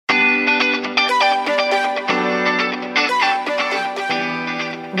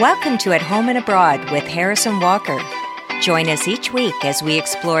Welcome to At Home and Abroad with Harrison Walker. Join us each week as we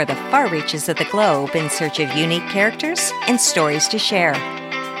explore the far reaches of the globe in search of unique characters and stories to share.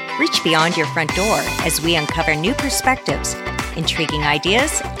 Reach beyond your front door as we uncover new perspectives, intriguing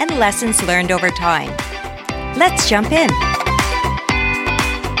ideas, and lessons learned over time. Let's jump in.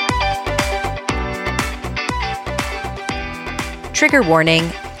 Trigger warning,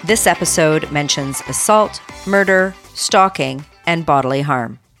 this episode mentions assault, murder, stalking, and bodily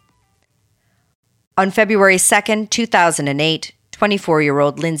harm. On February 2nd, 2008,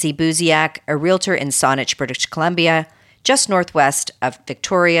 24-year-old Lindsay Buziak, a realtor in Saanich, British Columbia, just northwest of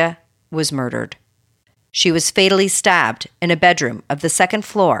Victoria, was murdered. She was fatally stabbed in a bedroom of the second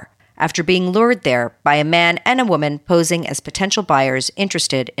floor after being lured there by a man and a woman posing as potential buyers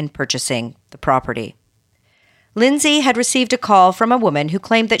interested in purchasing the property. Lindsay had received a call from a woman who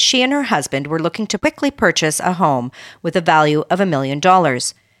claimed that she and her husband were looking to quickly purchase a home with a value of $1 million.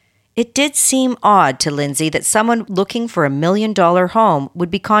 It did seem odd to Lindsay that someone looking for $1 million home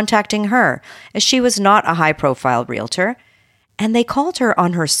would be contacting her, as she was not a high-profile realtor, and they called her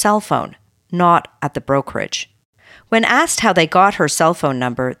on her cell phone, not at the brokerage. When asked how they got her cell phone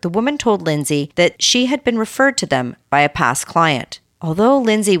number, the woman told Lindsay that she had been referred to them by a past client. Although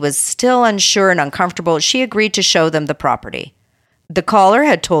Lindsay was still unsure and uncomfortable, she agreed to show them the property. The caller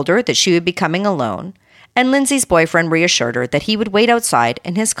had told her that she would be coming alone, and Lindsay's boyfriend reassured her that he would wait outside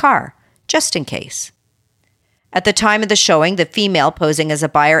in his car, just in case. At the time of the showing, the female posing as a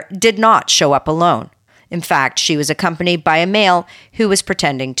buyer did not show up alone. In fact, she was accompanied by a male who was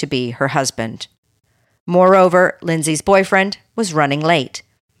pretending to be her husband. Moreover, Lindsay's boyfriend was running late.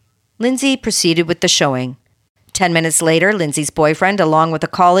 Lindsay proceeded with the showing. 10 minutes later, Lindsay's boyfriend, along with a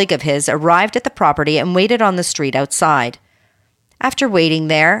colleague of his, arrived at the property and waited on the street outside. After waiting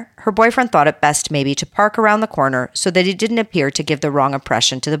there, her boyfriend thought it best maybe to park around the corner so that he didn't appear to give the wrong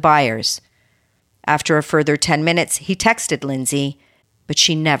impression to the buyers. After a further 10 minutes, he texted Lindsay, but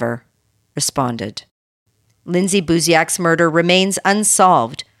she never responded. Lindsay Buziak's murder remains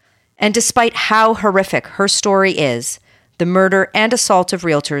unsolved, and despite how horrific her story is, the murder and assault of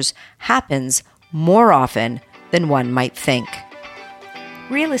realtors happens more often than one might think.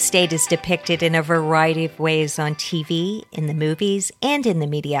 Real estate is depicted in a variety of ways on TV, in the movies, and in the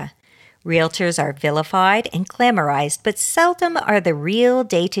media. Realtors are vilified and glamorized, but seldom are the real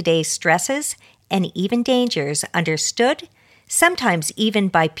day-to-day stresses and even dangers understood, sometimes even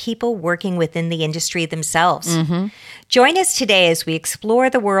by people working within the industry themselves. Join us today as we explore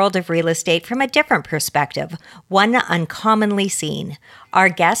the world of real estate from a different perspective, one uncommonly seen. Our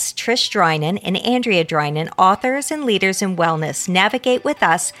guests, Trish Drynan and Andrea Drynan, authors and leaders in wellness, navigate with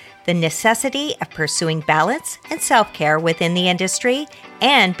us the necessity of pursuing balance and self-care within the industry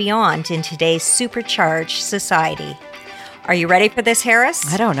and beyond in today's supercharged society. Are you ready for this,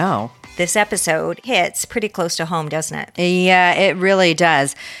 Harris? I don't know. This episode hits pretty close to home, doesn't it? Yeah, it really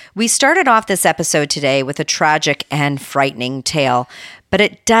does. We started off this episode today with a tragic and frightening tale, but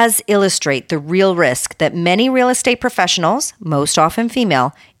it does illustrate the real risk that many real estate professionals, most often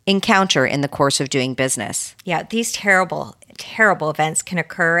female, encounter in the course of doing business. Yeah, these terrible events can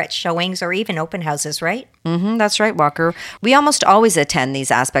occur at showings or even open houses, right? That's right, Walker. We almost always attend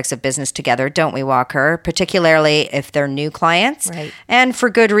these aspects of business together, don't we, Walker? Particularly if they're new clients. Right. And for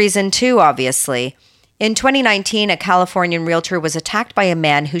good reason, too, obviously. In 2019, a Californian realtor was attacked by a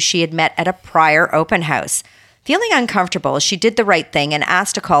man who she had met at a prior open house. Feeling uncomfortable, she did the right thing and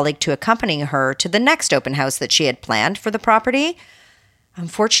asked a colleague to accompany her to the next open house that she had planned for the property.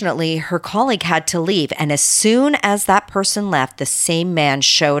 Unfortunately, her colleague had to leave, and as soon as that person left, the same man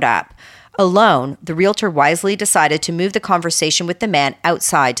showed up. Alone, the realtor wisely decided to move the conversation with the man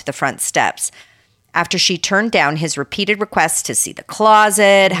outside to the front steps. After she turned down his repeated requests to see the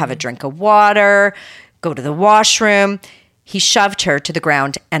closet, have a drink of water, go to the washroom, he shoved her to the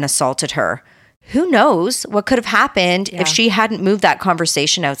ground and assaulted her. Who knows what could have happened if she hadn't moved that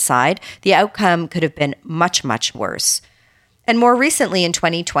conversation outside? The outcome could have been much, much worse. And more recently in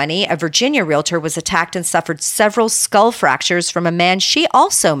 2020, a Virginia realtor was attacked and suffered several skull fractures from a man she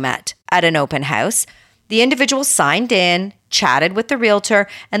also met at an open house. The individual signed in, chatted with the realtor,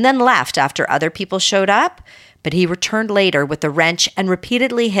 and then left after other people showed up. But he returned later with a wrench and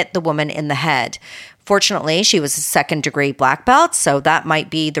repeatedly hit the woman in the head. Fortunately, she was a second-degree black belt, so that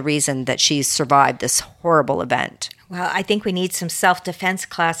might be the reason that she survived this horrible event. Well, I think we need some self-defense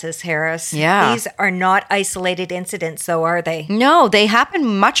classes, Harris. Yeah. These are not isolated incidents, though, are they? No, they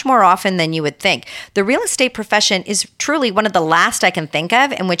happen much more often than you would think. The real estate profession is truly one of the last I can think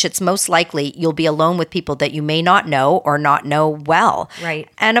of in which it's most likely you'll be alone with people that you may not know or not know well. Right.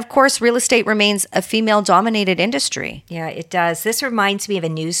 And of course, real estate remains a female-dominated industry. Yeah, it does. This reminds me of a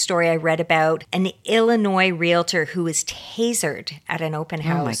news story I read about an Illinois realtor who was tasered at an open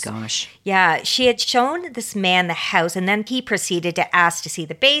house. Oh my gosh. Yeah, she had shown this man the house, and then he proceeded to ask to see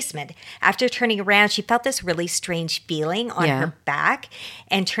the basement. After turning around, she felt this really strange feeling on her back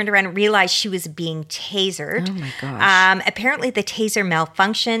and turned around and realized she was being tasered. Oh my gosh. Apparently, the taser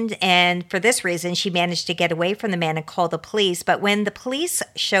malfunctioned, and for this reason, she managed to get away from the man and call the police. But when the police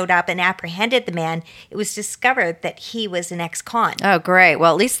showed up and apprehended the man, it was discovered that he was an ex-con. Oh, great.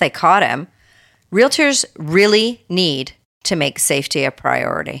 Well, at least they caught him. Realtors really need to make safety a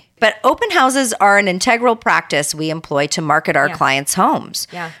priority. But open houses are an integral practice we employ to market our clients' homes,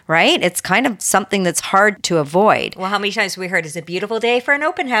 right? It's kind of something that's hard to avoid. Well, how many times have we heard it's a beautiful day for an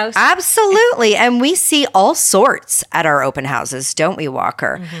open house? Absolutely. And we see all sorts at our open houses, don't we,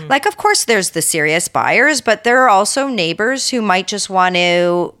 Walker? Mm-hmm. Like, of course, there's the serious buyers, but there are also neighbors who might just want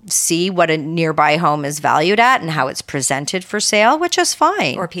to see what a nearby home is valued at and how it's presented for sale, which is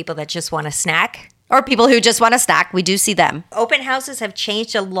fine. Or people that just want a snack. Or people who just want a snack. We do see them. Open houses have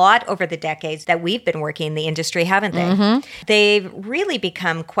changed a lot over the decades that we've been working in the industry, haven't they? Mm-hmm. They've really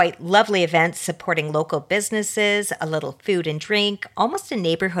become quite lovely events supporting local businesses, a little food and drink, almost a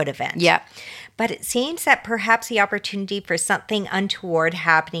neighborhood event. Yeah. But it seems that perhaps the opportunity for something untoward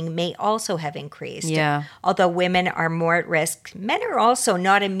happening may also have increased. Yeah. Although women are more at risk, men are also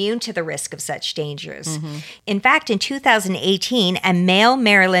not immune to the risk of such dangers. Mm-hmm. In fact, in 2018, a male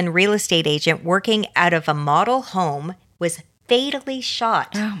Maryland real estate agent working out of a model home was fatally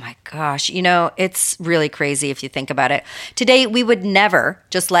shot. Oh my gosh. You know, it's really crazy if you think about it. Today, we would never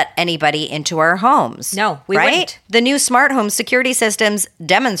just let anybody into our homes. No, we right? wouldn't. The new smart home security systems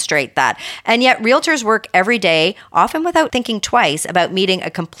demonstrate that. And yet realtors work every day, often without thinking twice about meeting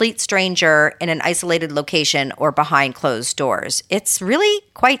a complete stranger in an isolated location or behind closed doors. It's really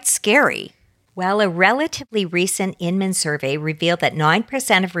quite scary. Well, a relatively recent Inman survey revealed that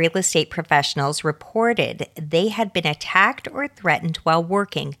 9% of real estate professionals reported they had been attacked or threatened while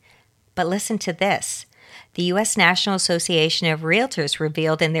working. But listen to this. The U.S. National Association of Realtors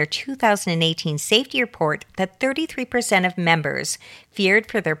revealed in their 2018 safety report that 33% of members feared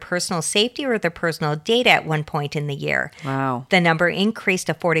for their personal safety or their personal data at one point in the year. Wow. The number increased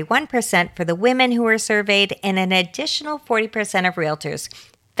to 41% for the women who were surveyed, and an additional 40% of realtors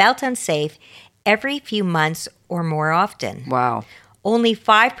felt unsafe every few months or more often. Wow. Only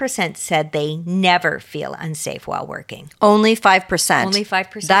 5% said they never feel unsafe while working. Only 5%. Only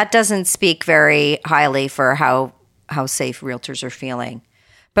 5%. That doesn't speak very highly for how safe realtors are feeling.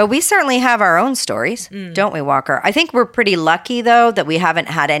 But we certainly have our own stories, don't we, Walker? I think we're pretty lucky, though, that we haven't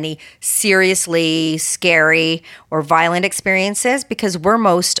had any seriously scary or violent experiences because we're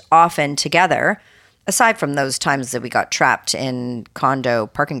most often together. Aside from those times that we got trapped in condo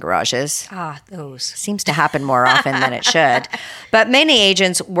parking garages. Ah, those. Seems to happen more often than it should. But many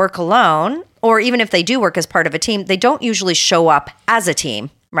agents work alone, or even if they do work as part of a team, they don't usually show up as a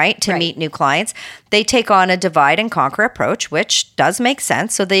team, right, to meet new clients. They take on a divide and conquer approach, which does make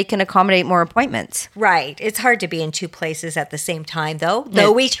sense so they can accommodate more appointments. Right. It's hard to be in two places at the same time, though.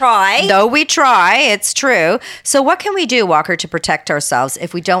 Though we try. Though we try, it's true. So what can we do, Walker, to protect ourselves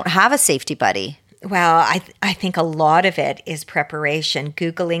if we don't have a safety buddy? Well, I think a lot of it is preparation.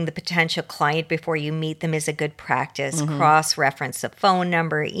 Googling the potential client before you meet them is a good practice. Mm-hmm. Cross-reference the phone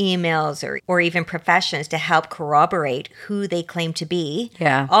number, emails, or even professions to help corroborate who they claim to be.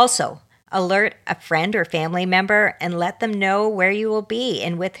 Yeah. Also, alert a friend or family member and let them know where you will be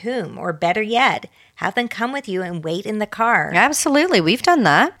and with whom. Or better yet, have them come with you and wait in the car. Absolutely. We've done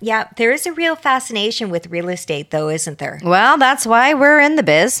that. Yeah, there is a real fascination with real estate, though, isn't there? Well, that's why we're in the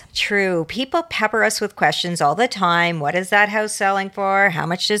biz. True. People pepper us with questions all the time. What is that house selling for? How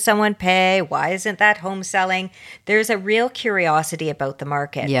much does someone pay? Why isn't that home selling? There's a real curiosity about the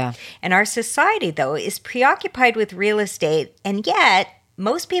market. Yeah. And our society, though, is preoccupied with real estate, and yet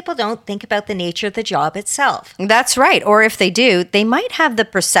most people don't think about the nature of the job itself. That's right. Or if they do, they might have the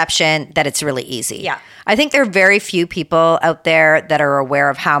perception that it's really easy. Yeah. I think there are very few people out there that are aware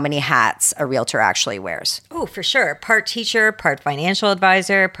of how many hats a realtor actually wears. Oh, for sure. Part teacher, part financial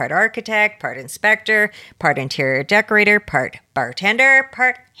advisor, part architect, part inspector, part interior decorator, part bartender,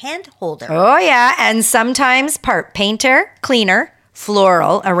 part hand holder. Oh, yeah. And sometimes part painter, cleaner,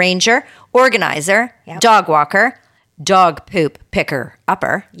 floral arranger, organizer, dog walker, dog poop picker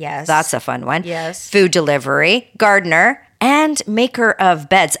upper. Yes. That's a fun one. Yes. Food delivery, gardener, and maker of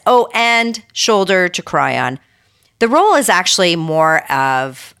beds. Oh, and shoulder to cry on. The role is actually more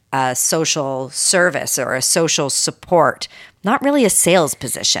of a social service or a social support, not really a sales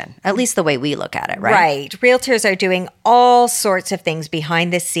position, at least the way we look at it, right? Right. Realtors are doing all sorts of things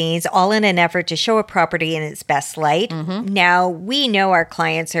behind the scenes, all in an effort to show a property in its best light. Now, we know our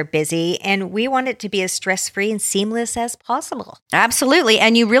clients are busy and we want it to be as stress-free and seamless as possible. Absolutely.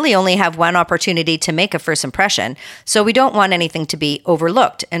 And you really only have one opportunity to make a first impression. So we don't want anything to be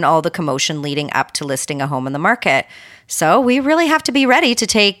overlooked in all the commotion leading up to listing a home in the market. So we really have to be ready to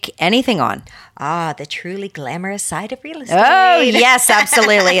take anything on. Ah, the truly glamorous side of real estate. Oh, yes,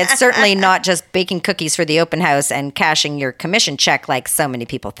 absolutely. It's certainly not just baking cookies for the open house and cashing your commission check like so many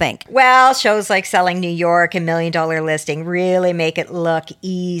people think. Well, shows like Selling New York and $1 Million Listing really make it look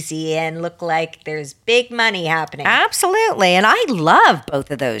easy and look like there's big money happening. Absolutely. And I love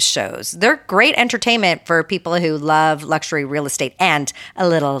both of those shows. They're great entertainment for people who love luxury real estate and a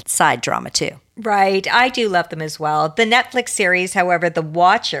little side drama too. Right. I do love them as well. The Netflix series, however, The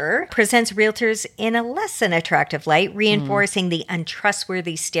Watcher, presents realtors in a less than attractive light, reinforcing the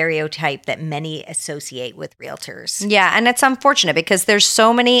untrustworthy stereotype that many associate with realtors. Yeah, and it's unfortunate because there's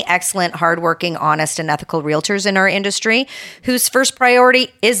so many excellent, hardworking, honest, and ethical realtors in our industry whose first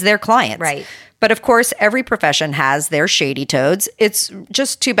priority is their clients. Right. But of course, every profession has their shady toads. It's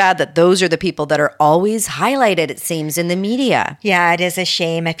just too bad that those are the people that are always highlighted, it seems, in the media. Yeah, it is a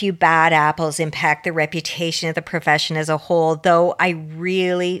shame. A few bad apples impact the reputation of the profession as a whole, though I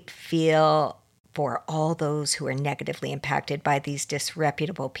really feel for all those who are negatively impacted by these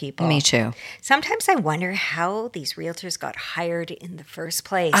disreputable people. Me too. Sometimes I wonder how these realtors got hired in the first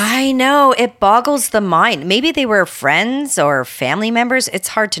place. I know. It boggles the mind. Maybe they were friends or family members. It's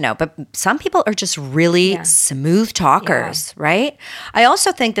hard to know. But some people are just really smooth talkers, right? I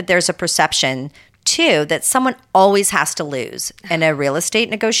also think that there's a perception too, that someone always has to lose in a real estate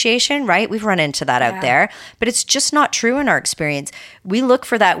negotiation, right? We've run into that out there, but it's just not true in our experience. We look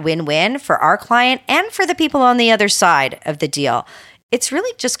for that win-win for our client and for the people on the other side of the deal. It's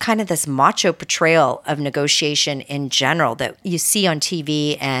really just kind of this macho portrayal of negotiation in general that you see on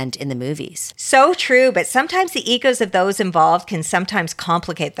TV and in the movies. So true, but sometimes the egos of those involved can sometimes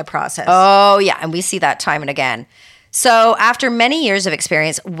complicate the process. Oh, yeah, and we see that time and again. So after many years of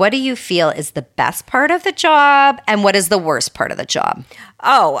experience, what do you feel is the best part of the job and what is the worst part of the job?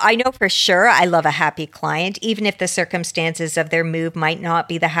 Oh, I know for sure I love a happy client, even if the circumstances of their move might not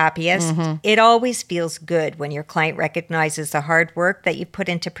be the happiest. It always feels good when your client recognizes the hard work that you put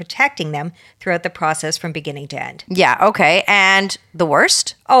into protecting them throughout the process from beginning to end. Yeah, okay. And the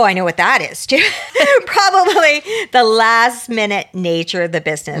worst? Oh, I know what that is too. Probably the last minute nature of the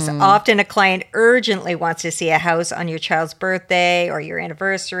business. Often a client urgently wants to see a house on your child's birthday or your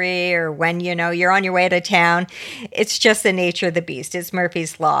anniversary or when, you're on your way to town. It's just the nature of the beast. It's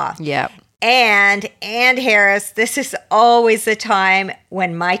Murphy's Law. Yeah. And Harris, this is always the time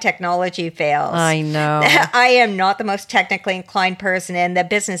when my technology fails. I know. I am not the most technically inclined person, and the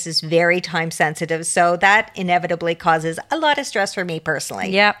business is very time sensitive. So that inevitably causes a lot of stress for me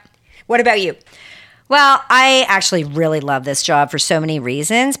personally. Yep. What about you? Well, I actually really love this job for so many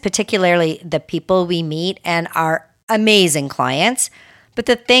reasons, particularly the people we meet and our amazing clients. But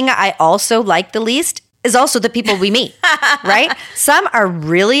the thing I also like the least is also the people we meet, right? Some are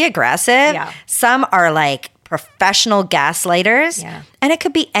really aggressive. Yeah. Some are like professional gaslighters. Yeah. And it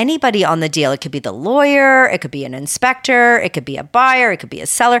could be anybody on the deal. It could be the lawyer. It could be an inspector. It could be a buyer. It could be a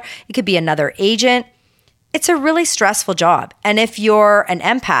seller. It could be another agent. It's a really stressful job. And if you're an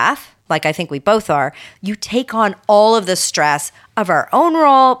empath, like I think we both are, you take on all of the stress of our own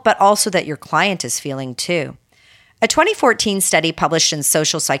role, but also that your client is feeling too. A 2014 study published in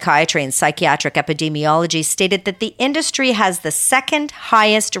Social Psychiatry and Psychiatric Epidemiology stated that the industry has the second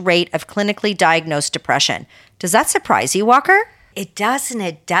highest rate of clinically diagnosed depression. Does that surprise you, Walker? It doesn't.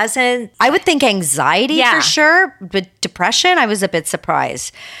 It doesn't. I would think anxiety for sure, but depression, I was a bit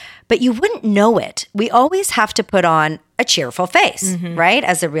surprised. But you wouldn't know it. We always have to put on a cheerful face, right,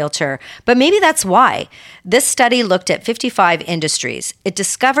 as a realtor. But maybe that's why. This study looked at 55 industries. It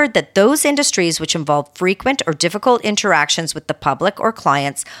discovered that those industries which involve frequent or difficult interactions with the public or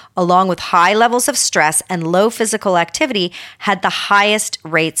clients, along with high levels of stress and low physical activity, had the highest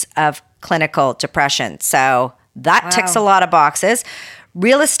rates of clinical depression. So that ticks a lot of boxes.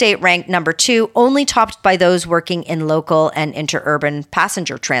 Real estate ranked number 2, only topped by those working in local and interurban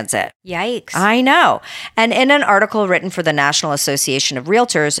passenger transit. Yikes. I know. And in an article written for the National Association of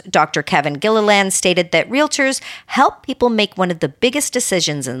Realtors, Dr. Kevin Gilliland stated that realtors help people make one of the biggest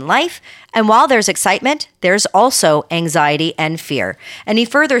decisions in life. And while there's excitement, there's also anxiety and fear. And he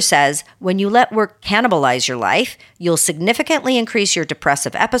further says, when you let work cannibalize your life, you'll significantly increase your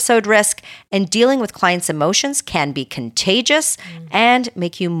depressive episode risk, and dealing with clients' emotions can be contagious and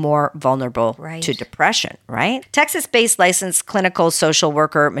make you more vulnerable to depression, right? Texas-based licensed clinical social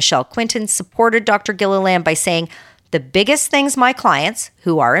worker Michelle Quinton supported Dr. Gilliland by saying, the biggest things my clients,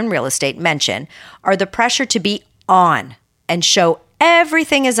 who are in real estate, mention are the pressure to be on and show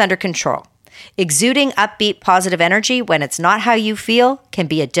everything is under control. Exuding upbeat, positive energy when it's not how you feel can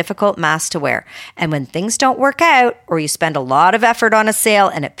be a difficult mask to wear. And when things don't work out, or you spend a lot of effort on a sale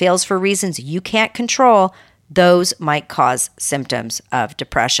and it fails for reasons you can't control, those might cause symptoms of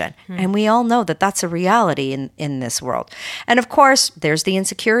depression. And we all know that that's a reality in this world. And of course, there's the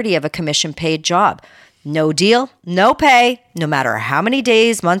insecurity of a commission-paid job. No deal, no pay, no matter how many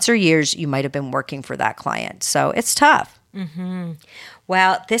days, months, or years you might have been working for that client. So it's tough.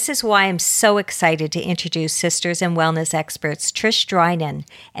 Well, this is why I'm so excited to introduce Sisters in Wellness experts Trish Drynan,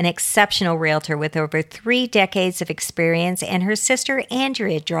 an exceptional realtor with over 3 decades of experience, and her sister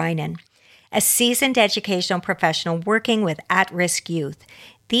Andrea Drynan, a seasoned educational professional working with at-risk youth.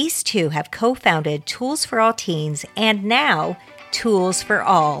 These two have co-founded Tools for All Teens and now Tools for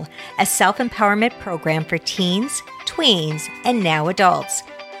All, a self-empowerment program for teens, tweens, and now adults.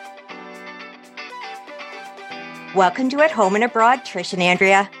 Welcome to At Home and Abroad, Trish and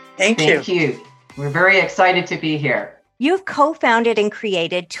Andrea. Thank you. We're very excited to be here. You've co-founded and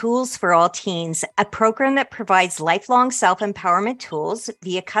created Tools for All Teens, a program that provides lifelong self-empowerment tools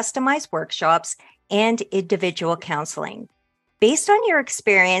via customized workshops and individual counseling. Based on your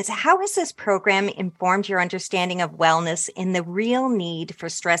experience, how has this program informed your understanding of wellness and the real need for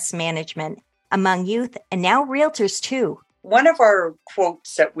stress management among youth and now realtors too? One of our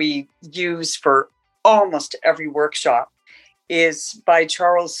quotes that we use for almost every workshop is by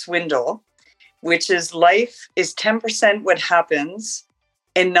Charles Swindoll, which is life is 10% what happens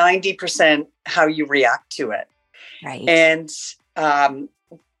and 90% how you react to it. Right. And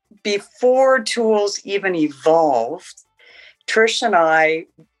before tools even evolved, Trish and I,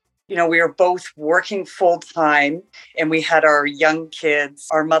 we were both working full time and we had our young kids.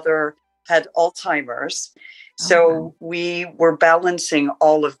 Our mother had Alzheimer's. So we were balancing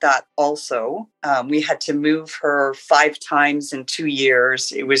all of that also. We had to move her 5 times in 2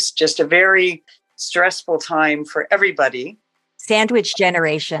 years. It was just a very stressful time for everybody. Sandwich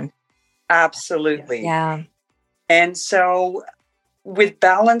generation. Absolutely. Yeah. And so with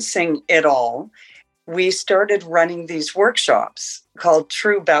balancing it all, we started running these workshops called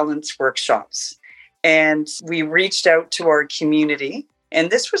True Balance Workshops. And we reached out to our community. And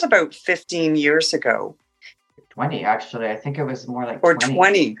this was about 15 years ago. 20, actually. I think it was more like or 20.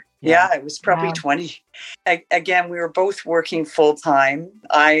 20. Yeah, it was probably 20. Again, we were both working full time.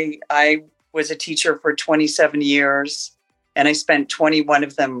 I was a teacher for 27 years, and I spent 21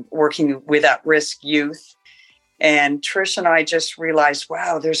 of them working with at-risk youth. And Trish and I just realized,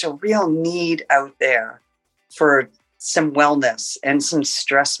 wow, there's a real need out there for some wellness and some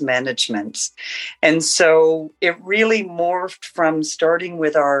stress management. And so it really morphed from starting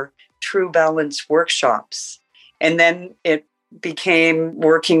with our True Balance workshops. And then it became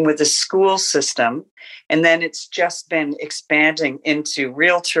working with the school system. And then it's just been expanding into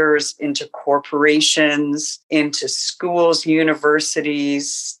realtors, into corporations, into schools,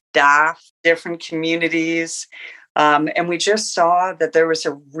 universities, staff, different communities. And we just saw that there was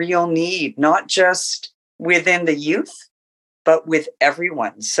a real need, not just within the youth, but with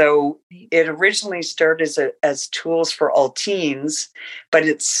everyone. So it originally started as Tools for All Teens, but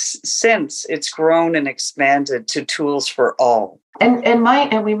it's grown and expanded to Tools for All. And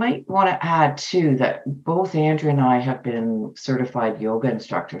we might want to add too that both Andrea and I have been certified yoga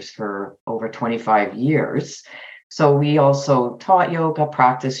instructors for over 25 years. So we also taught yoga,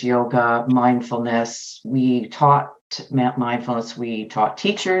 practiced yoga, mindfulness. We taught mindfulness. We taught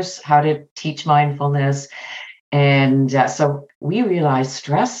teachers how to teach mindfulness. And so we realize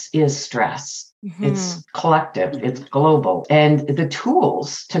stress is stress. Mm-hmm. It's collective, it's global. And the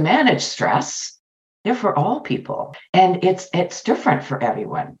tools to manage stress, they're for all people. And it's different for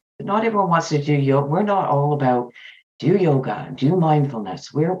everyone. Not everyone wants to do yoga. We're not all about do yoga, do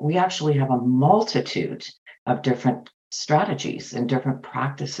mindfulness. We actually have a multitude of different strategies and different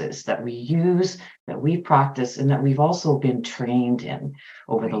practices that we use, that we practice, and that we've also been trained in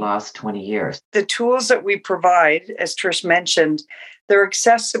over the last 20 years. The tools that we provide, as Trish mentioned, they're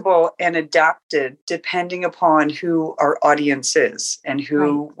accessible and adapted depending upon who our audience is and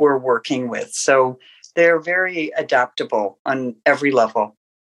who we're working with. So they're very adaptable on every level.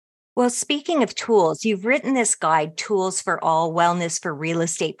 Well, speaking of tools, you've written this guide, Tools for All, Wellness for Real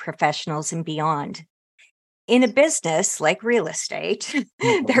Estate Professionals and Beyond. In a business like real estate,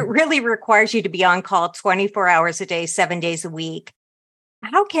 that really requires you to be on call 24 hours a day, 7 days a week,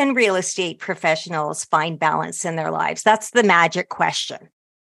 how can real estate professionals find balance in their lives? That's the magic question.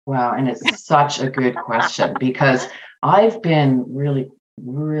 Wow. And it's such a good question, because I've been really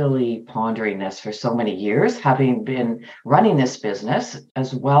pondering this for so many years, having been running this business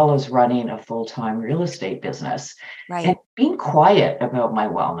as well as running a full-time real estate business, and being quiet about my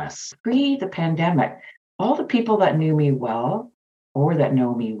wellness. Pre the pandemic, all the people that knew me well or that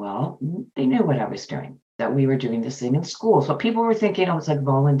know me well, they knew what I was doing, that we were doing this thing in school. So people were thinking, oh, it's like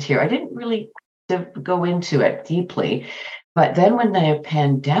volunteer. I didn't really go into it deeply. But then when the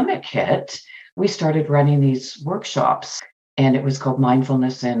pandemic hit, we started running these workshops, and it was called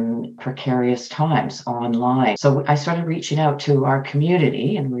Mindfulness in Precarious Times online. So I started reaching out to our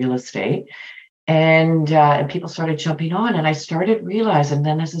community in real estate, and people started jumping on, and I started realizing,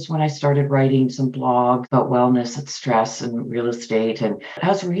 then this is when I started writing some blogs about wellness and stress and real estate. And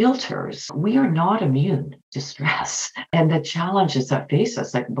as realtors, we are not immune to stress and the challenges that face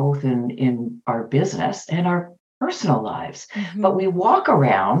us, like both in our business and our personal lives. But we walk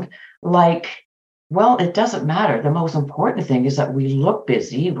around like, well, it doesn't matter. The most important thing is that we look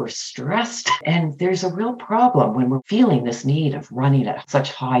busy, we're stressed, and there's a real problem when we're feeling this need of running at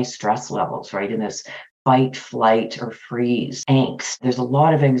such high stress levels, right? In this fight, flight, or freeze angst. There's a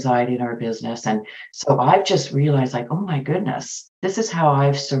lot of anxiety in our business. And so I've just realized, like, oh my goodness, this is how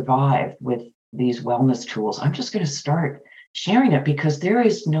I've survived with these wellness tools. I'm just going to start sharing it, because there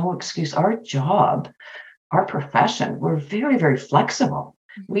is no excuse. Our job, our profession, we're very, very flexible.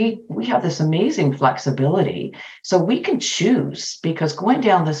 We have this amazing flexibility. So we can choose, because going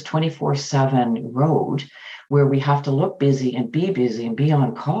down this 24/7 road where we have to look busy and be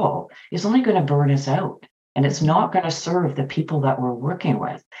on call is only going to burn us out. And it's not going to serve the people that we're working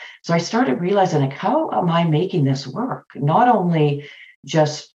with. So I started realizing, like, how am I making this work? Not only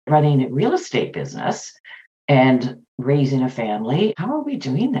just running a real estate business and raising a family, how are we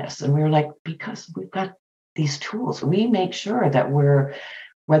doing this? And we were like, because we've got these tools. We make sure that we're,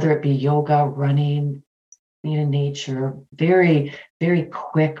 whether it be yoga, running, being in nature, very, very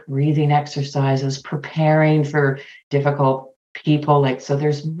quick breathing exercises, preparing for difficult people. Like, so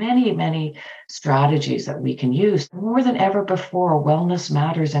there's many strategies that we can use. More than ever before, wellness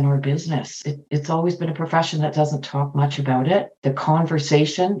matters in our business. It's always been a profession that doesn't talk much about it. The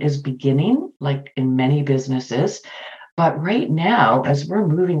conversation is beginning, like in many businesses. But right now, as we're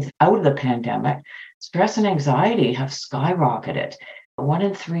moving out of the pandemic, stress and anxiety have skyrocketed. 1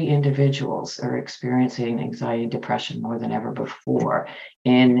 in 3 individuals are experiencing anxiety and depression more than ever before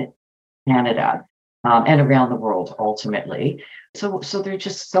in Canada and around the world, ultimately. So there are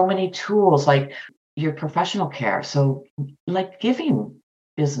just so many tools, like your professional care. So like giving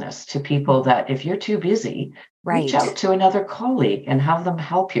business to people that if you're too busy, reach out to another colleague and have them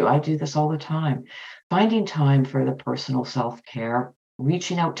help you. I do this all the time. Finding time for the personal self-care,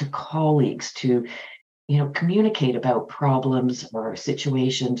 reaching out to colleagues to communicate about problems or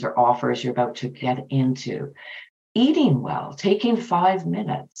situations or offers you're about to get into. Eating well, taking 5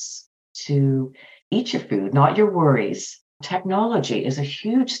 minutes to eat your food, not your worries. Technology is a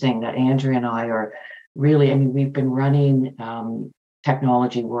huge thing that Andrea and I are really, we've been running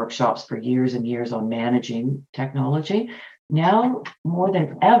technology workshops for years and years on managing technology. Now, more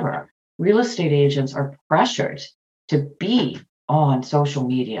than ever, real estate agents are pressured to be on social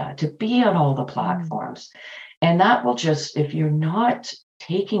media, to be on all the platforms. And that will just, if you're not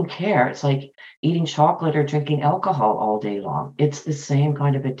taking care, it's like eating chocolate or drinking alcohol all day long. It's the same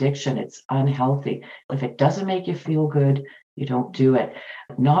kind of addiction. It's unhealthy. If it doesn't make you feel good, you don't do it.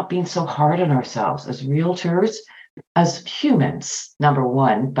 Not being so hard on ourselves as realtors, as humans, number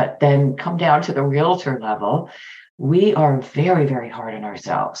one, but then come down to the realtor level. We are very, very hard on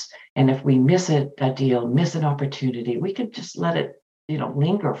ourselves. And if we miss a deal, miss an opportunity, we could just let it,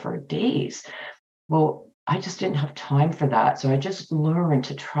 linger for days. Well, I just didn't have time for that. So I just learned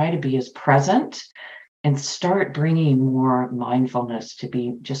to try to be as present and start bringing more mindfulness, to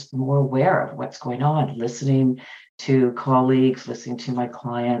be just more aware of what's going on, listening to colleagues, listening to my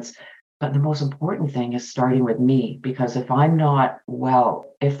clients. But the most important thing is starting with me, because if I'm not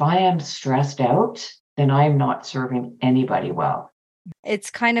well, if I am stressed out, then I'm not serving anybody well. It's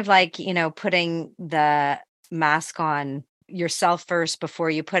kind of like, putting the mask on yourself first before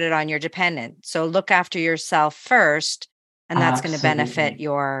you put it on your dependent. So look after yourself first, and that's going to benefit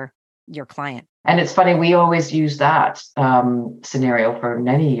your client. And it's funny, we always use that scenario for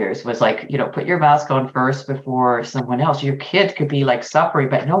many years, was like, put your mask on first before someone else. Your kid could be like suffering,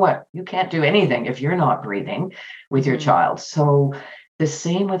 but know what? You can't do anything if you're not breathing with your child. So the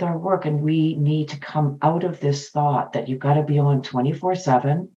same with our work. And we need to come out of this thought that you've got to be on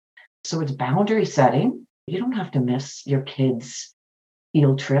 24/7. So it's boundary setting. You don't have to miss your kids'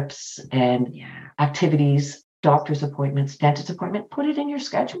 field trips and activities, doctor's appointments, dentist appointment. Put it in your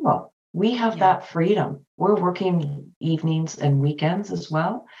schedule. We have that freedom. We're working evenings and weekends as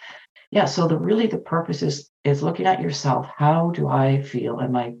well. Yeah. So the purpose is looking at yourself. How do I feel?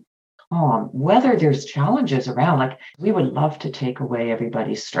 Am I calm? Whether there's challenges around, like we would love to take away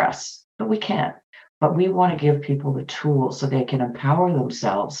everybody's stress, but we can't. But we want to give people the tools so they can empower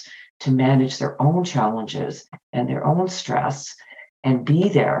themselves to manage their own challenges and their own stress and be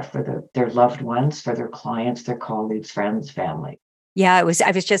there for their loved ones, for their clients, their colleagues, friends, family. Yeah, I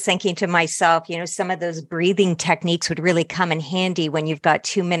was just thinking to myself, some of those breathing techniques would really come in handy when you've got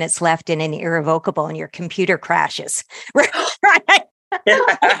 2 minutes left in an irrevocable and your computer crashes. Right?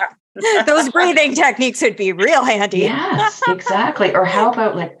 Those breathing techniques would be real handy. Yes, exactly. Or how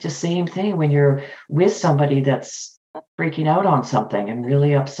about like the same thing when you're with somebody that's freaking out on something and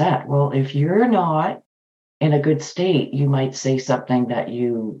really upset? Well, if you're not in a good state, you might say something that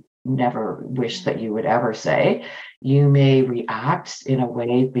you never wish that you would ever say. You may react in a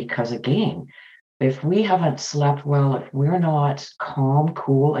way because, again, if we haven't slept well, if we're not calm,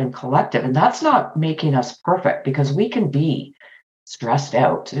 cool, and collective, and that's not making us perfect, because we can be stressed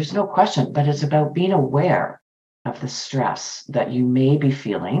out. There's no question, but it's about being aware of the stress that you may be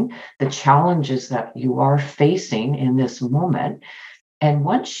feeling, the challenges that you are facing in this moment. And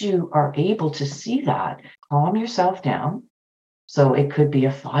once you are able to see that, calm yourself down. So it could be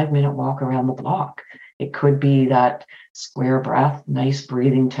a 5-minute walk around the block. It could be that square breath, nice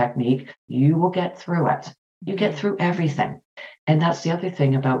breathing technique. You will get through it. You get through everything. And that's the other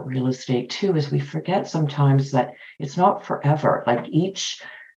thing about real estate too, is we forget sometimes that it's not forever. Like each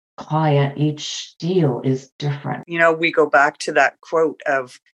client, each deal is different. We go back to that quote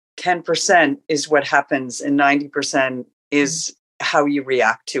of 10% is what happens and 90% is how you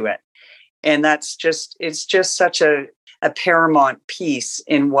react to it. And it's just such a paramount piece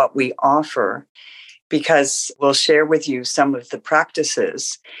in what we offer, because we'll share with you some of the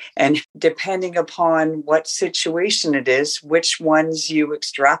practices, and depending upon what situation it is, which ones you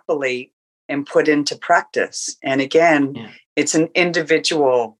extrapolate and put into practice. And again, it's an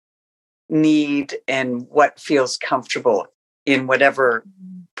individual need and what feels comfortable in whatever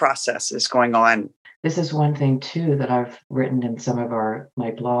process is going on. This is one thing too that I've written in some of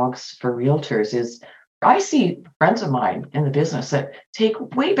my blogs for realtors is I see friends of mine in the business that take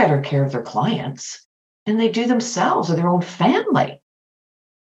way better care of their clients than they do themselves or their own family.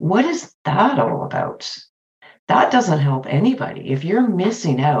 What is that all about? That doesn't help anybody. If you're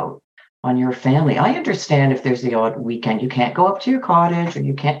missing out on your family, I understand if there's the odd weekend, you can't go up to your cottage or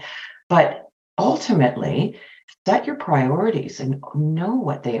you can't, but ultimately, set your priorities and know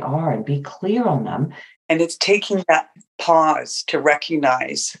what they are and be clear on them. And it's taking that pause to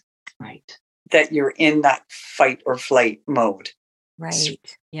recognize that you're in that fight or flight mode.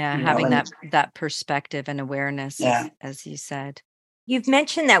 Right. Yeah. Having that perspective and awareness, as you said. You've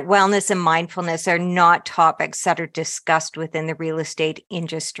mentioned that wellness and mindfulness are not topics that are discussed within the real estate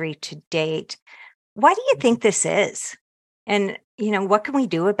industry to date. Why do you think this is? And, what can we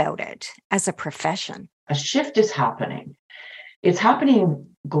do about it as a profession? A shift is happening. It's happening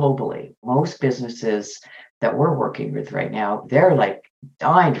globally. Most businesses that we're working with right now, they're like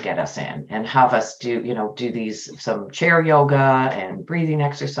dying to get us in and have us do some chair yoga and breathing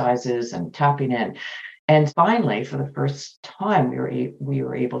exercises and tapping in. And finally, for the first time, we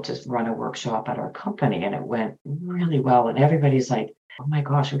were able to run a workshop at our company, and it went really well. And everybody's like, oh my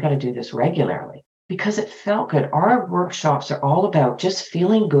gosh, we've got to do this regularly. Because it felt good. Our workshops are all about just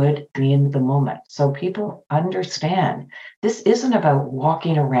feeling good in the moment. So people understand this isn't about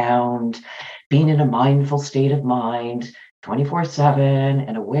walking around, being in a mindful state of mind 24/7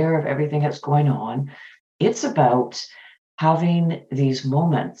 and aware of everything that's going on. It's about having these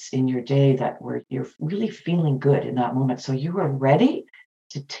moments in your day where you're really feeling good in that moment. So you are ready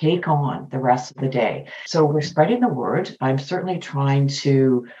to take on the rest of the day. So we're spreading the word. I'm certainly trying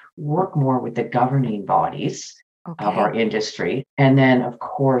to work more with the governing bodies of our industry. And then, of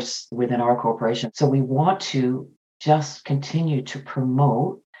course, within our corporation. So we want to just continue to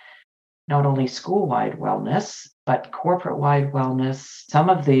promote not only school-wide wellness, but corporate-wide wellness. Some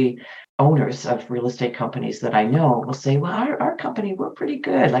of the owners of real estate companies that I know will say, well, our company, we're pretty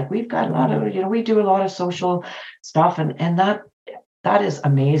good. Like we've got a lot of, we do a lot of social stuff, and that is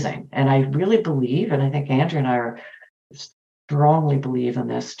amazing. And I really believe, and I think Andrea and I are strongly believe in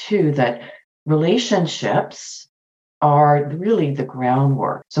this too, that relationships are really the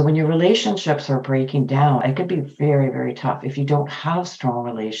groundwork. So when your relationships are breaking down, it can be very, very tough if you don't have strong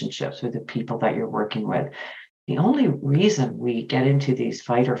relationships with the people that you're working with. The only reason we get into these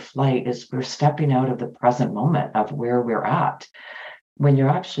fight or flight is we're stepping out of the present moment of where we're at. When you're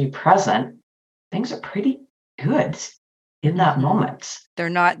actually present, things are pretty good in that moment. They're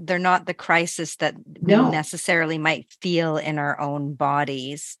not the crisis that we necessarily might feel in our own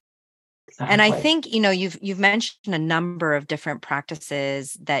bodies. Exactly. And I think, you've mentioned a number of different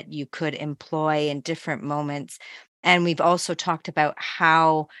practices that you could employ in different moments. And we've also talked about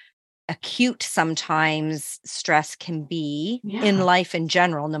how acute sometimes stress can be in life in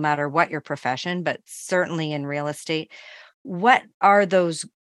general, no matter what your profession, but certainly in real estate. What are those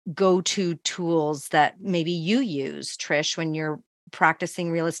go-to tools that maybe you use, Trish, when you're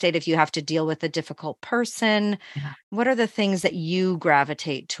practicing real estate? If you have to deal with a difficult person, what are the things that you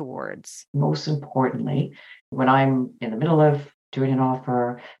gravitate towards? Most importantly, when I'm in the middle of doing an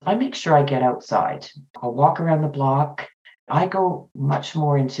offer, I make sure I get outside. I'll walk around the block. I go much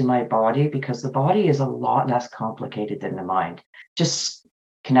more into my body because the body is a lot less complicated than the mind. Just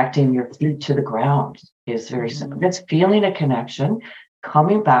connecting your feet to the ground is very simple. It's feeling a connection,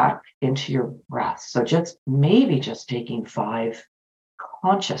 coming back into your breath. So just taking 5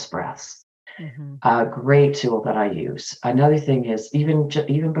 conscious breaths. A great tool that I use. Another thing is even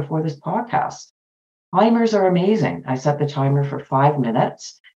before this podcast, timers are amazing. I set the timer for 5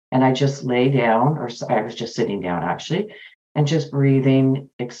 minutes and I just lay down, or I was just sitting down actually, and just breathing,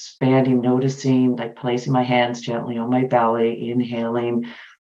 expanding, noticing, like placing my hands gently on my belly, inhaling,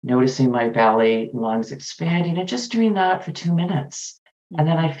 noticing my belly, lungs expanding, and just doing that for 2 minutes. And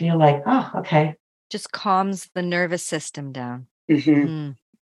then I feel like, oh, okay. Just calms the nervous system down. It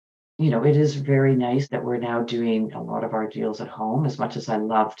is very nice that we're now doing a lot of our deals at home, as much as I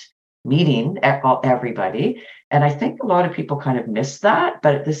loved meeting everybody. And I think a lot of people kind of miss that.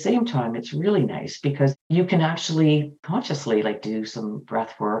 But at the same time, it's really nice because you can actually consciously do some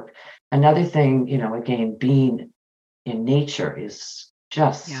breath work. Another thing, again, being in nature is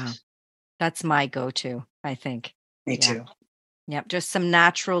just... That's my go-to, I think. Me too. Yep. Just some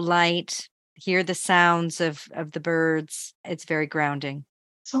natural light, hear the sounds of the birds. It's very grounding.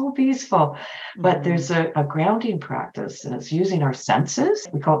 So peaceful. But there's a grounding practice, and it's using our senses.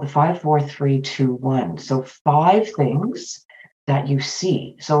 We call it the 5, 4, 3, 2, 1. So 5 things that you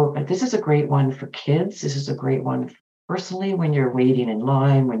see. So this is a great one for kids. This is a great one personally when you're waiting in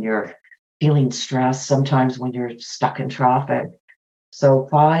line, when you're feeling stressed, sometimes when you're stuck in traffic. So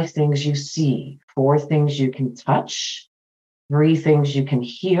 5 things you see, 4 things you can touch, 3 things you can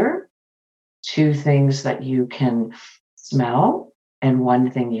hear, 2 things that you can smell, and 1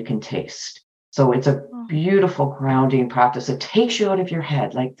 thing you can taste. So it's a beautiful grounding practice. It takes you out of your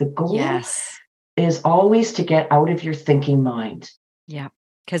head. Like the goal is always to get out of your thinking mind. Yeah,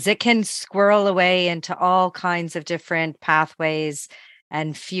 because it can squirrel away into all kinds of different pathways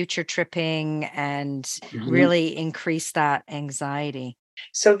and future tripping and really increase that anxiety.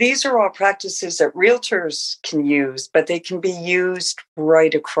 So these are all practices that realtors can use, but they can be used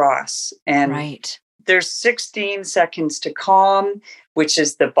right across. And there's 16 seconds to calm, which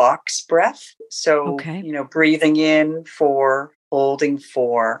is the box breath. So, breathing in 4, holding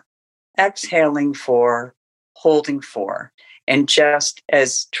 4, exhaling 4, holding 4. And just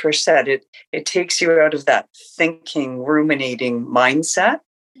as Trish said, it takes you out of that thinking, ruminating mindset.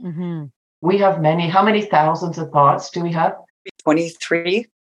 We have how many thousands of thoughts do we have?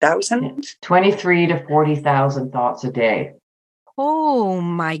 23,000? 23 to 40,000 thoughts a day. Oh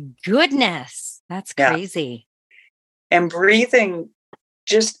my goodness. That's crazy. And breathing,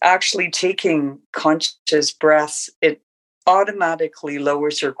 just actually taking conscious breaths, it automatically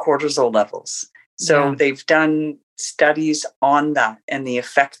lowers your cortisol levels. So they've done studies on that and the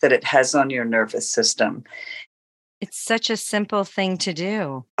effect that it has on your nervous system. It's such a simple thing to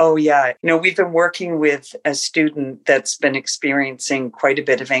do. Oh, yeah. We've been working with a student that's been experiencing quite a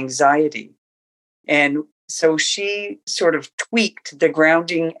bit of anxiety. And so she sort of tweaked the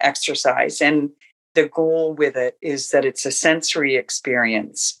grounding exercise. And the goal with it is that it's a sensory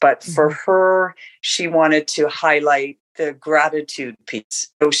experience. But for her, she wanted to highlight the gratitude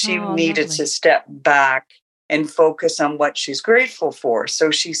piece. So she needed to step back and focus on what she's grateful for. So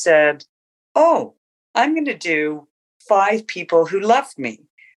she said, I'm going to do 5 people who love me.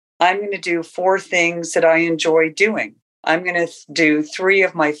 I'm going to do 4 things that I enjoy doing. I'm going to do 3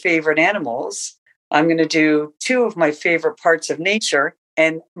 of my favorite animals. I'm going to do 2 of my favorite parts of nature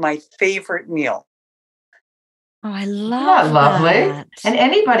and my favorite meal. Oh, I Isn't love that lovely? that. And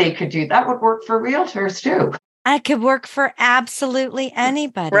anybody could do that. Would work for realtors too. It could work for absolutely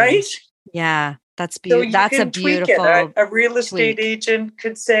anybody. Right? Yeah, that's So beautiful. you That's a can tweak beautiful it. A real estate tweak. agent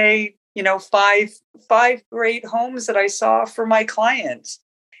could say, 5 great homes that I saw for my clients.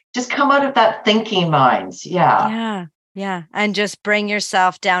 Just come out of that thinking mind. Yeah. Yeah. Yeah. And just bring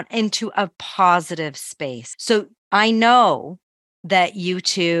yourself down into a positive space. So I know that you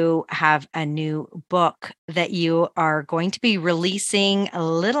two have a new book that you are going to be releasing a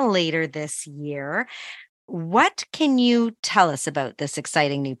little later this year. What can you tell us about this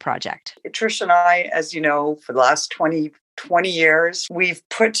exciting new project? Trish and I, as you know, for the last 20 years, we've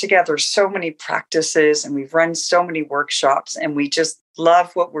put together so many practices and we've run so many workshops, and we just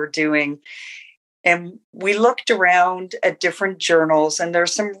love what we're doing. And we looked around at different journals, and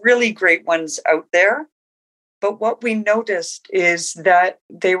there's some really great ones out there. But what we noticed is that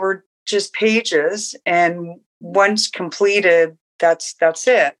they were just pages, and once completed, that's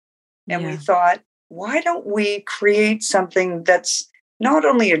it. And we thought, why don't we create something that's not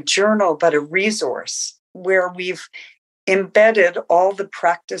only a journal, but a resource where we've embedded all the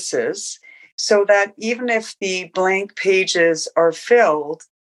practices so that even if the blank pages are filled,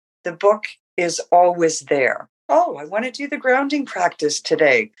 the book is always there. Oh, I want to do the grounding practice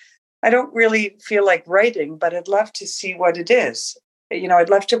today. I don't really feel like writing, but I'd love to see what it is. I'd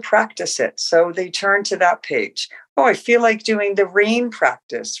love to practice it. So they turn to that page. Oh, I feel like doing the RAIN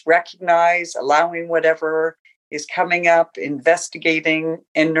practice, recognize, allowing whatever is coming up, investigating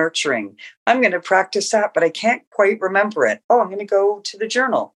and nurturing. I'm going to practice that, but I can't quite remember it. Oh, I'm going to go to the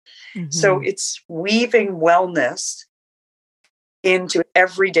journal. So it's weaving wellness into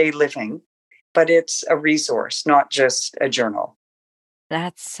everyday living, but it's a resource, not just a journal.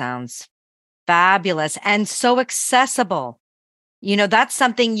 That sounds fabulous and so accessible. That's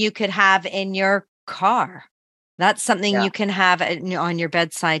something you could have in your car. That's something you can have on your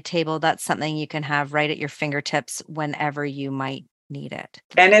bedside table. That's something you can have right at your fingertips whenever you might need it.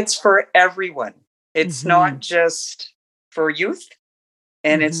 And it's for everyone. It's not just for youth,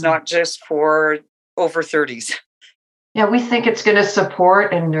 and it's not just for over 30s. Yeah, we think it's going to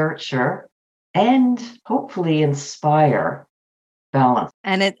support and nurture and hopefully inspire balance.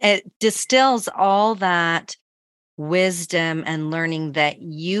 And it distills all that wisdom and learning that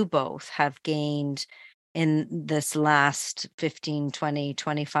you both have gained in this last 15, 20,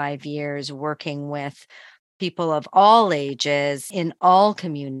 25 years working with people of all ages in all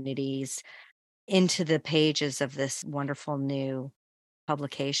communities into the pages of this wonderful new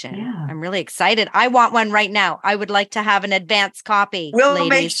publication. Yeah. I'm really excited. I want one right now. I would like to have an advance copy. We'll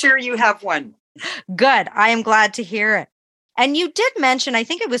make sure you have one. Good. I am glad to hear it. And you did mention, I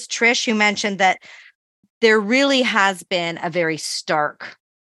think it was Trish who mentioned that there really has been a very stark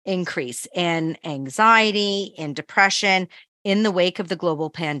increase in anxiety, in depression, in the wake of the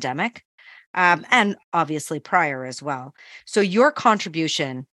global pandemic, and obviously prior as well. So your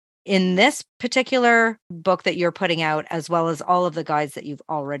contribution in this particular book that you're putting out, as well as all of the guides that you've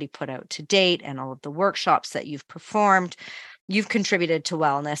already put out to date and all of the workshops that you've performed, you've contributed to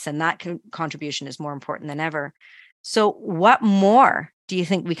wellness, and that contribution is more important than ever. So what more do you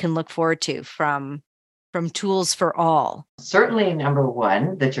think we can look forward to from Tools for All? Certainly, number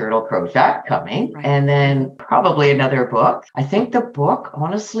one, the journal project coming, and then probably another book. I think the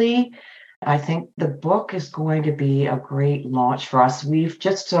book is going to be a great launch for us. We've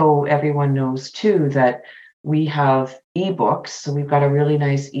just so everyone knows too that we have ebooks. So we've got a really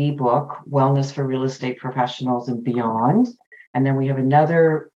nice ebook, Wellness for Real Estate Professionals and Beyond. And then we have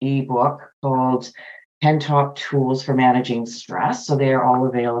another ebook called 10 Top Tools for Managing Stress. So they are all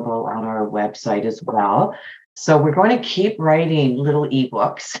available on our website as well. So we're going to keep writing little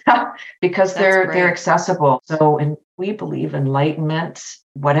ebooks because they're accessible. So, and we believe enlightenment,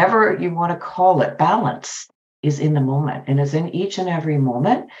 whatever you want to call it, balance is in the moment and is in each and every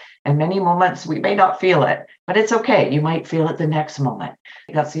moment. And many moments we may not feel it, but it's okay. You might feel it the next moment.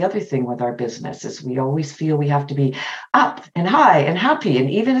 That's the other thing with our business is we always feel we have to be up and high and happy. And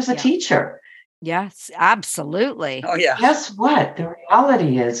even as a teacher. Yes, absolutely. Oh, yeah. Guess what? The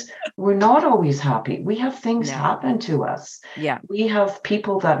reality is we're not always happy. We have things happen to us. Yeah. We have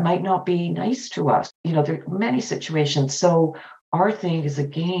people that might not be nice to us. There are many situations. So our thing is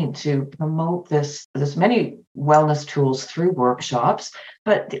again to promote this. There's many wellness tools through workshops,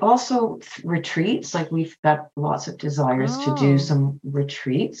 but also retreats. Like we've got lots of desires to do some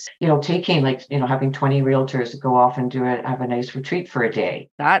retreats, taking having 20 realtors go off and have a nice retreat for a day.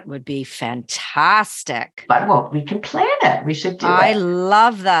 That would be fantastic. But well, we can plan it. We should do it. I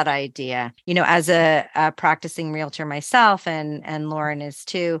love that idea. As a practicing realtor myself, and Lauren is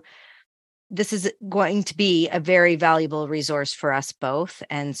too, this is going to be a very valuable resource for us both.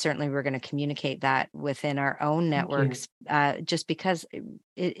 And certainly we're going to communicate that within our own networks, just because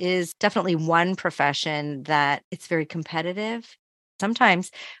it is definitely one profession that it's very competitive. Sometimes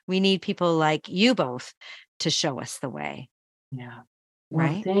we need people like you both to show us the way. Yeah. Well,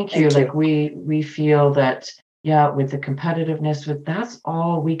 right. Thank you. Like we feel that, with the competitiveness, that's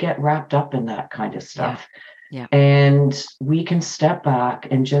all we get wrapped up in, that kind of stuff. Yeah. And we can step back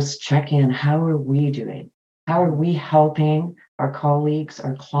and just check in. How are we doing? How are we helping our colleagues,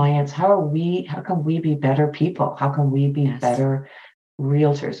 our clients? How can we be better people? How can we be better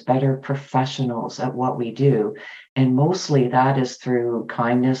realtors, better professionals at what we do? And mostly that is through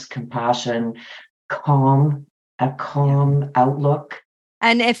kindness, compassion, a calm outlook.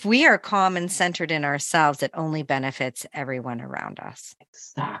 And if we are calm and centered in ourselves, it only benefits everyone around us.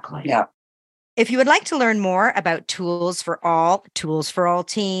 Exactly. Yeah. If you would like to learn more about tools for all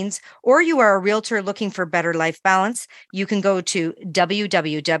teens, or you are a realtor looking for better life balance, you can go to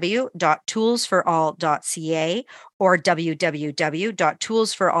www.toolsforall.ca or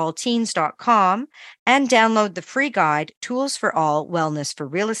www.toolsforallteens.com and download the free guide, Tools for All Wellness for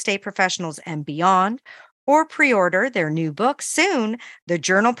Real Estate Professionals and Beyond, or pre-order their new book soon, The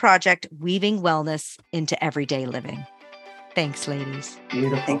Journal Project, Weaving Wellness into Everyday Living. Thanks, ladies.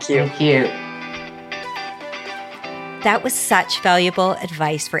 Beautiful. Thank you. Thank you. That was such valuable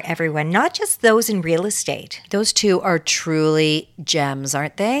advice for everyone, not just those in real estate. Those two are truly gems,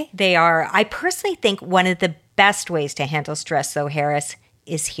 aren't they? They are. I personally think one of the best ways to handle stress, though, Harris,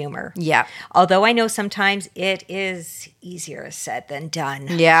 is humor. Yeah. Although I know sometimes it is easier said than done.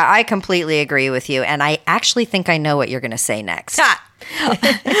 Yeah, I completely agree with you. And I actually think I know what you're going to say next.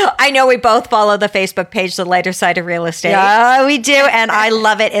 I know we both follow the Facebook page, The Lighter Side of Real Estate. Yeah, we do. And I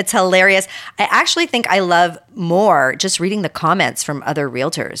love it. It's hilarious. I actually think I love more just reading the comments from other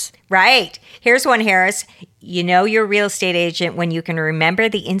realtors. Right. Here's one, Harris. You know you're a real estate agent when you can remember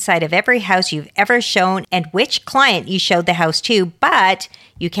the inside of every house you've ever shown and which client you showed the house to, but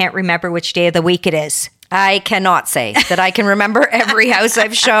you can't remember which day of the week it is. I cannot say that I can remember every house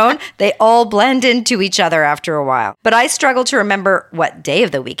I've shown. They all blend into each other after a while. But I struggle to remember what day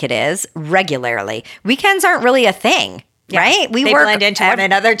of the week it is regularly. Weekends aren't really a thing, right? They blend into one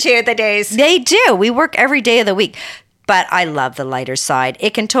another too, the days. They do. We work every day of the week. But I love the lighter side.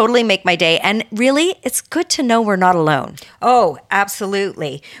 It can totally make my day. And really, it's good to know we're not alone. Oh,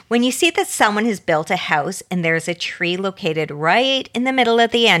 absolutely. When you see that someone has built a house and there's a tree located right in the middle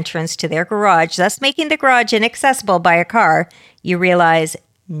of the entrance to their garage, thus making the garage inaccessible by a car, you realize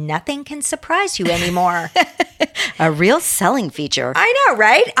nothing can surprise you anymore. A real selling feature. I know,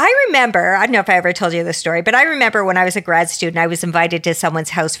 right? I remember, I don't know if I ever told you this story, but I remember when I was a grad student, I was invited to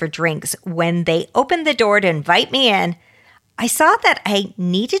someone's house for drinks. When they opened the door to invite me in, I saw that I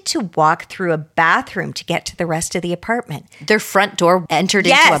needed to walk through a bathroom to get to the rest of the apartment. Their front door entered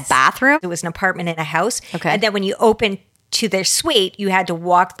into a bathroom? It was an apartment in a house. Okay. And then when you opened to their suite, you had to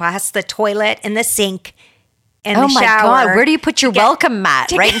walk past the toilet and the sink and the shower. Oh my God, where do you put your welcome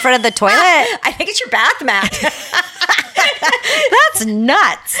mat? Right in front of the toilet? I think it's your bath mat. That's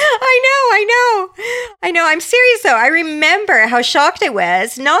nuts. I know. I'm serious though. I remember how shocked I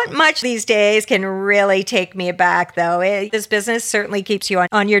was. Not much these days can really take me aback though. This business certainly keeps you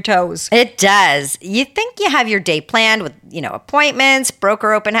on your toes. It does. You think you have your day planned with, appointments,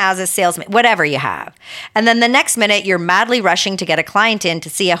 broker open houses, salesmen, whatever you have. And then the next minute you're madly rushing to get a client in to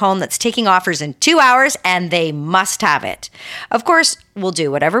see a home that's taking offers in 2 hours and they must have it. Of course, we'll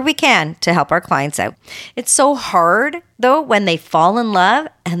do whatever we can to help our clients out. It's so hard, though, when they fall in love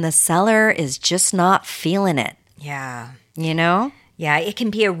and the seller is just not feeling it. Yeah. Yeah, it can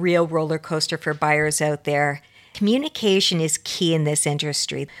be a real roller coaster for buyers out there. Communication is key in this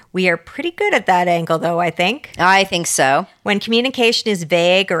industry. We are pretty good at that angle, though, I think. I think so. When communication is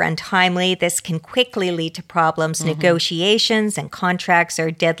vague or untimely, this can quickly lead to problems. Negotiations and contracts are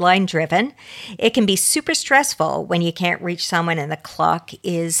deadline-driven. It can be super stressful when you can't reach someone and the clock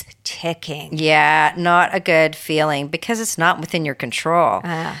is ticking. Yeah, not a good feeling because it's not within your control.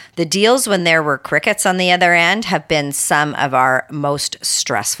 The deals when there were crickets on the other end have been some of our most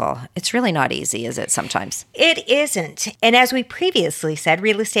stressful. It's really not easy, is it, sometimes? It isn't. And as we previously said,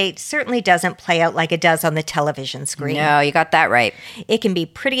 real estate certainly doesn't play out like it does on the television screen. No, you you got that right. It can be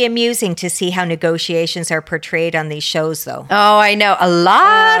pretty amusing to see how negotiations are portrayed on these shows, though. Oh, I know. A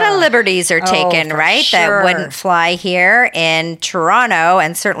lot of liberties are taken, right? Sure. That wouldn't fly here in Toronto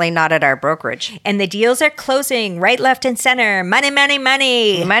and certainly not at our brokerage. And the deals are closing right, left, and center. Money, money,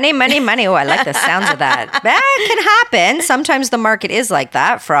 money. Money, money, money. Oh, I like the sounds of that. That can happen. Sometimes the market is like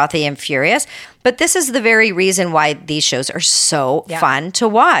that, frothy and furious. But this is the very reason why these shows are so fun to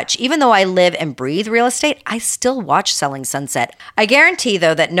watch. Even though I live and breathe real estate, I still watch Selling Sunset. I guarantee,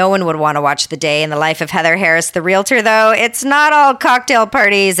 though, that no one would want to watch the day in the life of Heather Harris, the realtor, though. It's not all cocktail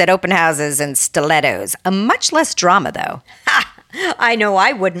parties at open houses and stilettos. Much less drama, though. I know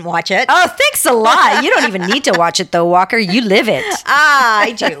I wouldn't watch it. Oh, thanks a lot. You don't even need to watch it, though, Walker. You live it.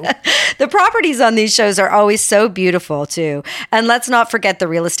 I do. The properties on these shows are always so beautiful, too. And let's not forget the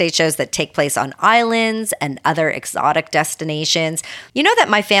real estate shows that take place on islands and other exotic destinations. You know that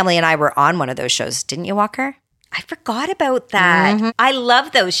my family and I were on one of those shows, didn't you, Walker? I forgot about that. I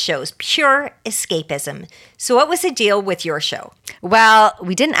love those shows. Pure escapism. So what was the deal with your show? Well,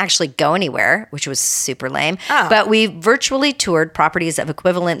 we didn't actually go anywhere, which was super lame, but we virtually toured properties of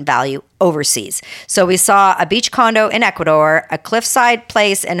equivalent value overseas. So we saw a beach condo in Ecuador, a cliffside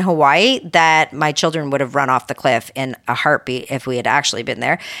place in Hawaii that my children would have run off the cliff in a heartbeat if we had actually been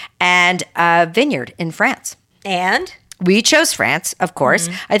there, and a vineyard in France. And? We chose France, of course.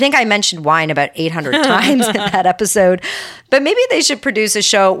 I think I mentioned wine about 800 times in that episode. But maybe they should produce a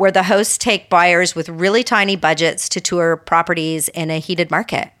show where the hosts take buyers with really tiny budgets to tour properties in a heated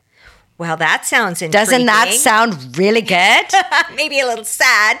market. Well, that sounds intriguing. Doesn't that sound really good? Maybe a little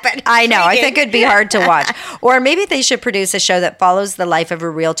sad, but I know. I think intriguing. it'd be hard to watch. Or maybe they should produce a show that follows the life of a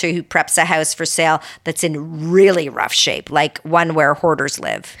realtor who preps a house for sale that's in really rough shape, like one where hoarders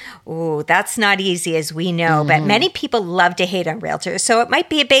live. Oh, that's not easy, as we know, but many people love to hate on realtors, so it might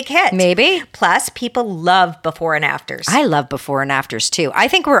be a big hit. Maybe. Plus, people love before and afters. I love before and afters, too. I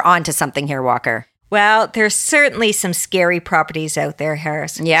think we're on to something here, Walker. Well, there's certainly some scary properties out there,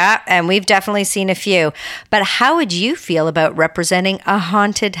 Harris. Yeah, and we've definitely seen a few. But how would you feel about representing a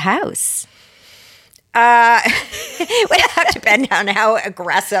haunted house? It would have to depend on how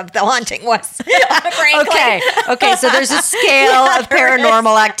aggressive the haunting was, frankly. Okay, so there's a scale of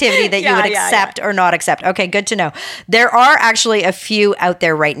paranormal activity that you would Yeah. accept or not accept. Okay, good to know. There are actually a few out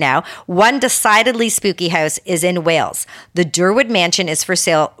there right now. One decidedly spooky house is in Wales. The Durwood Mansion is for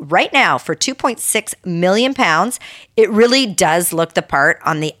sale right now for £2.6 million. It really does look the part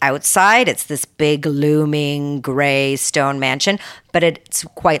on the outside. It's this big looming gray stone mansion, but it's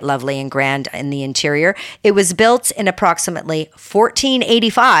quite lovely and grand in the interior. It was built in approximately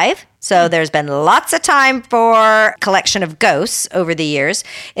 1485. So there's been lots of time for collection of ghosts over the years.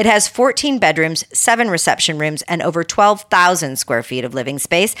 It has 14 bedrooms, 7 reception rooms, and over 12,000 square feet of living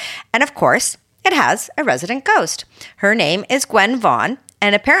space. And of course, it has a resident ghost. Her name is Gwen Vaughn,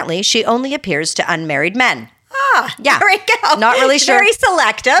 and apparently she only appears to unmarried men. Yeah. There we go. Not really sure. Very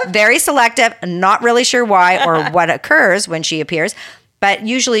selective. Very selective. Not really sure why or what occurs when she appears, but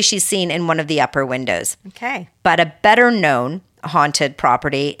usually she's seen in one of the upper windows. Okay. But a better known haunted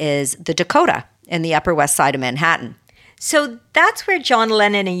property is the Dakota in the Upper West Side of Manhattan. So that's where John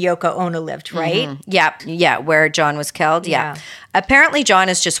Lennon and Yoko Ono lived, right? Yeah, where John was killed. Yeah. Apparently, John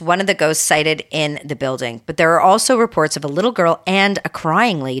is just one of the ghosts sighted in the building, but there are also reports of a little girl and a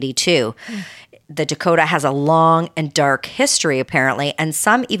crying lady, too. The Dakota has a long and dark history, apparently, and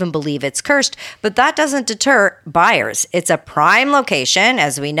some even believe it's cursed, but that doesn't deter buyers. It's a prime location,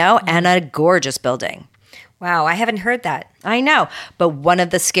 as we know, and a gorgeous building. Wow, I haven't heard that. I know, but one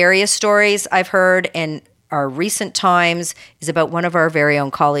of the scariest stories I've heard in our recent times is about one of our very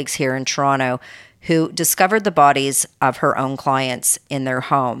own colleagues here in Toronto who discovered the bodies of her own clients in their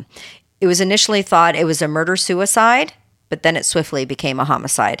home. It was initially thought it was a murder-suicide, but then it swiftly became a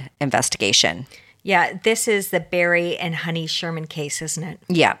homicide investigation. Yeah, this is the Barry and Honey Sherman case, isn't it?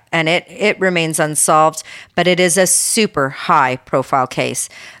 Yeah, and it remains unsolved, but it is a super high-profile case.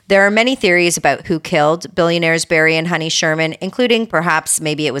 There are many theories about who killed billionaires Barry and Honey Sherman, including perhaps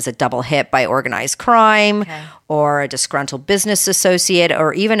maybe it was a double hit by organized crime or a disgruntled business associate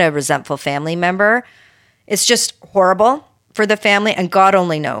or even a resentful family member. It's just horrible for the family, and God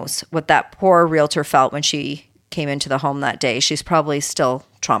only knows what that poor realtor felt when she came into the home that day. She's probably still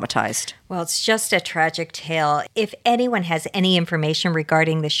traumatized. Well, it's just a tragic tale. If anyone has any information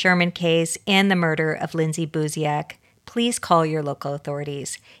regarding the Sherman case and the murder of Lindsay Buziak, please call your local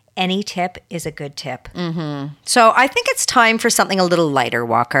authorities. Any tip is a good tip. So I think it's time for something a little lighter,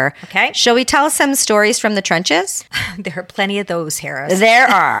 Walker. Okay. Shall we tell some stories from the trenches? There are plenty of those, Harris. There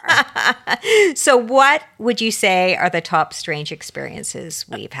are. So what would you say are the top strange experiences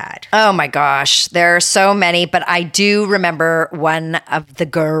we've had? Oh my gosh, there are so many, but I do remember one of the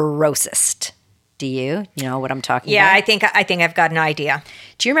grossest. Do you? You know what I'm talking about? Yeah, I think I've got an idea.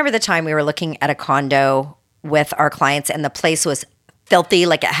 Do you remember the time we were looking at a condo with our clients and the place was filthy,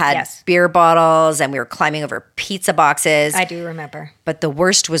 like it had beer bottles and we were climbing over pizza boxes? I do remember. But the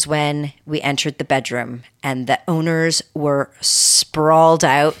worst was when we entered the bedroom and the owners were sprawled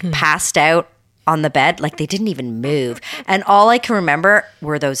out, passed out on the bed, like they didn't even move. And all I can remember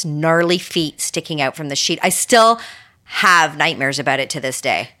were those gnarly feet sticking out from the sheet. I still have nightmares about it to this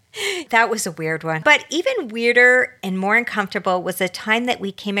day. That was a weird one. But even weirder and more uncomfortable was the time that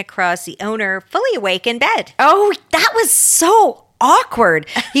we came across the owner fully awake in bed. Oh, that was so awkward.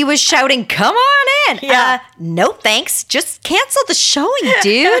 He was shouting, "Come on in." Yeah. No thanks. Just cancel the showing,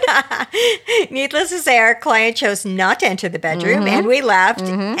 dude. Needless to say, our client chose not to enter the bedroom and we left.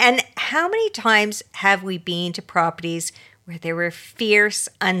 And how many times have we been to properties where there were fierce,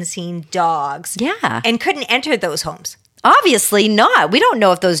 unseen dogs? Yeah. And couldn't enter those homes? Obviously not. We don't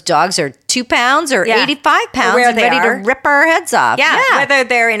know if those dogs are 2 pounds or 85 pounds where and they ready are. to rip our heads off. Yeah, whether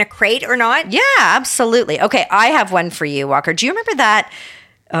they're in a crate or not. Yeah, absolutely. Okay, I have one for you, Walker. Do you remember that?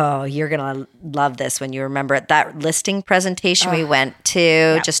 Oh, you're going to love this when you remember it. That listing presentation we went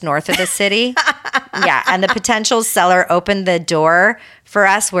to just north of the city. Yeah, and the potential seller opened the door for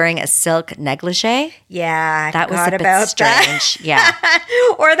us wearing a silk negligee. Yeah, I That was forgot a bit about strange. Yeah.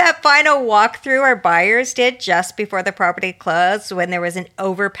 Or that final walkthrough our buyers did just before the property closed when there was an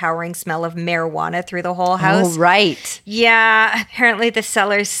overpowering smell of marijuana through the whole house. Oh, right. Yeah, apparently the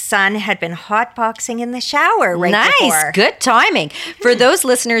seller's son had been hotboxing in the shower right Nice. before. Good timing. For those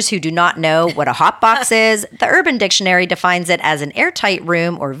listeners who do not know what a hotbox is, the Urban Dictionary defines it as an airtight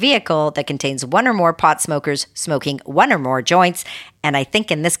room or vehicle that contains one or more pot smokers smoking one or more joints. And I think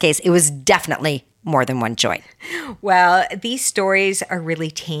in this case, it was definitely more than one joint. Well, these stories are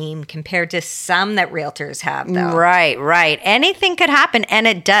really tame compared to some that realtors have, though. Right. Anything could happen, and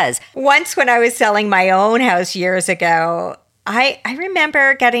it does. Once when I was selling my own house years ago, I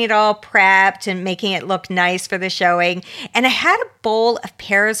remember getting it all prepped and making it look nice for the showing. And I had a bowl of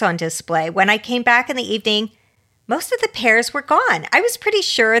pears on display. When I came back in the evening, most of the pears were gone. I was pretty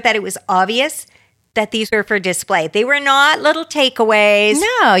sure that it was obvious that these were for display. They were not little takeaways.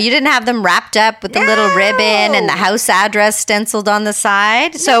 No, you didn't have them wrapped up with the little ribbon and the house address stenciled on the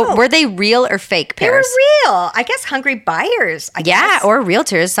side. So were they real or fake pears? They were real. I guess hungry buyers, I guess. Or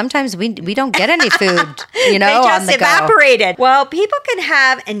realtors. Sometimes we don't get any food, They just on the evaporated. Well, people can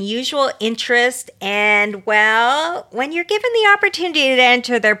have unusual interest and, well, when you're given the opportunity to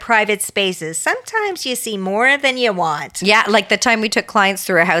enter their private spaces, sometimes you see more than you want. Yeah, like the time we took clients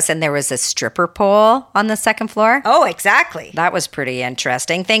through a house and there was a stripper pole on the second floor. Oh, exactly. That was pretty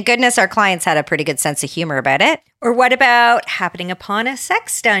interesting. Thank goodness our clients had a pretty good sense of humor about it. Or what about happening upon a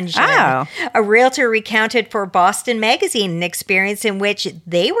sex dungeon? Oh. A realtor recounted for Boston Magazine an experience in which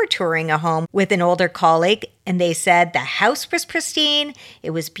they were touring a home with an older colleague, and they said the house was pristine,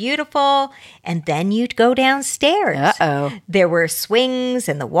 it was beautiful, and then you'd go downstairs. Uh-oh. There were swings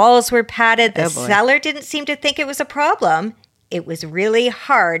and the walls were padded. The Oh, boy. seller didn't seem to think it was a problem. It was really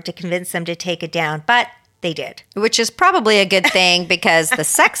hard to convince them to take it down, but they did. Which is probably a good thing because the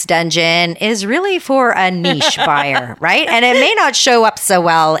sex dungeon is really for a niche buyer, right? And it may not show up so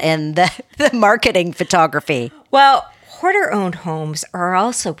well in the marketing photography. Well, hoarder-owned homes are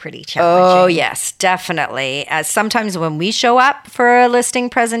also pretty challenging. Oh, yes, definitely. Sometimes when we show up for a listing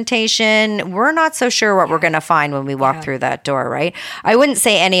presentation, we're not so sure what we're going to find when we walk through that door, right? I wouldn't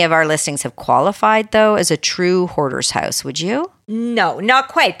say any of our listings have qualified, though, as a true hoarder's house, would you? No, not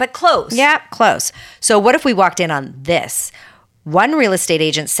quite, but close. Yeah, close. So what if we walked in on this? One real estate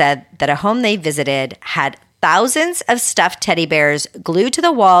agent said that a home they visited had thousands of stuffed teddy bears glued to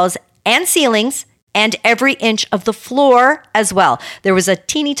the walls and ceilings and every inch of the floor as well. There was a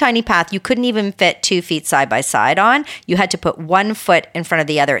teeny tiny path you couldn't even fit 2 feet side by side on. You had to put 1 foot in front of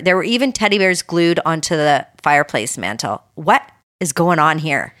the other. There were even teddy bears glued onto the fireplace mantle. What is going on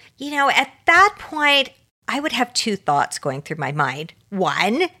here? You know, at that point, I would have 2 thoughts going through my mind.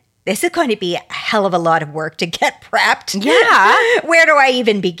 One, this is going to be a hell of a lot of work to get prepped. Yeah. Where do I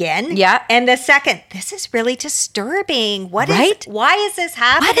even begin? Yeah. And the second, this is really disturbing. Why is this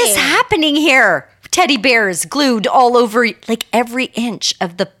happening? What is happening here? Teddy bears glued all over, like every inch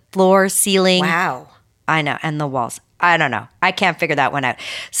of the floor, ceiling. Wow. I know. And the walls. I don't know. I can't figure that one out.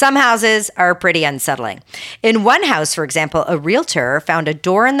 Some houses are pretty unsettling. In one house, for example, a realtor found a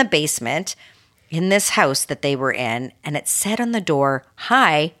door in the basement in this house that they were in, and it said on the door,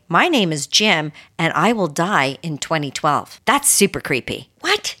 "Hi, my name is Jim, and I will die in 2012. That's super creepy.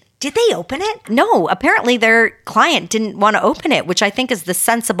 What? Did they open it? No, apparently their client didn't want to open it, which I think is the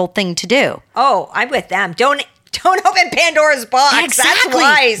sensible thing to do. Oh, I'm with them. Don't open Pandora's box. Exactly.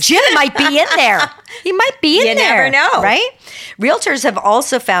 That's wise. Jim might be in there. He might be in there. You never know. Right? Realtors have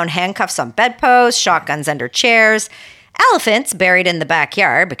also found handcuffs on bedposts, shotguns under chairs, elephants buried in the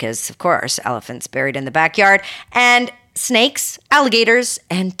backyard, because, of course, elephants buried in the backyard, and snakes, alligators,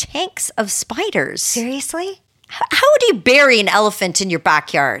 and tanks of spiders. Seriously? How would you bury an elephant in your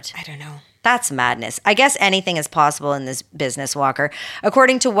backyard? I don't know. That's madness. I guess anything is possible in this business, Walker.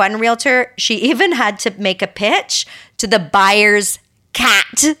 According to one realtor, she even had to make a pitch to the buyer's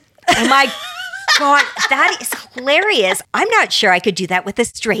cat. Oh my God, that is hilarious. I'm not sure I could do that with a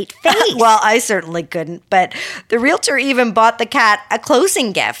straight face. Well, I certainly couldn't, but the realtor even bought the cat a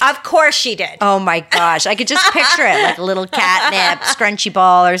closing gift. Of course she did. Oh my gosh, I could just picture it, like a little catnip, scrunchy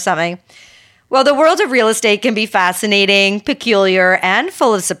ball or something. Well, the world of real estate can be fascinating, peculiar, and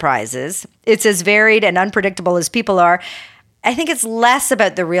full of surprises. It's as varied and unpredictable as people are. I think it's less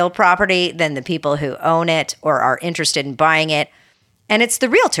about the real property than the people who own it or are interested in buying it. And it's the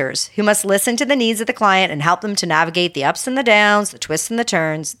realtors who must listen to the needs of the client and help them to navigate the ups and the downs, the twists and the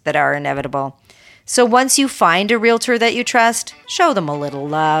turns that are inevitable. So once you find a realtor that you trust, show them a little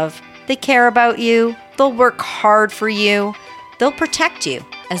love. They care about you. They'll work hard for you. They'll protect you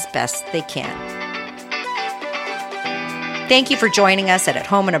as best they can. Thank you for joining us at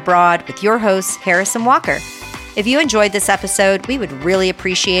Home and Abroad with your hosts, Harris and Walker. If you enjoyed this episode, we would really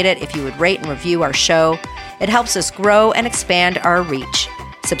appreciate it if you would rate and review our show. It helps us grow and expand our reach.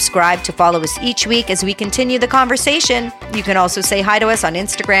 Subscribe to follow us each week as we continue the conversation. You can also say hi to us on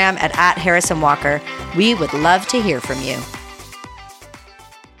Instagram at Harris and Walker. We would love to hear from you.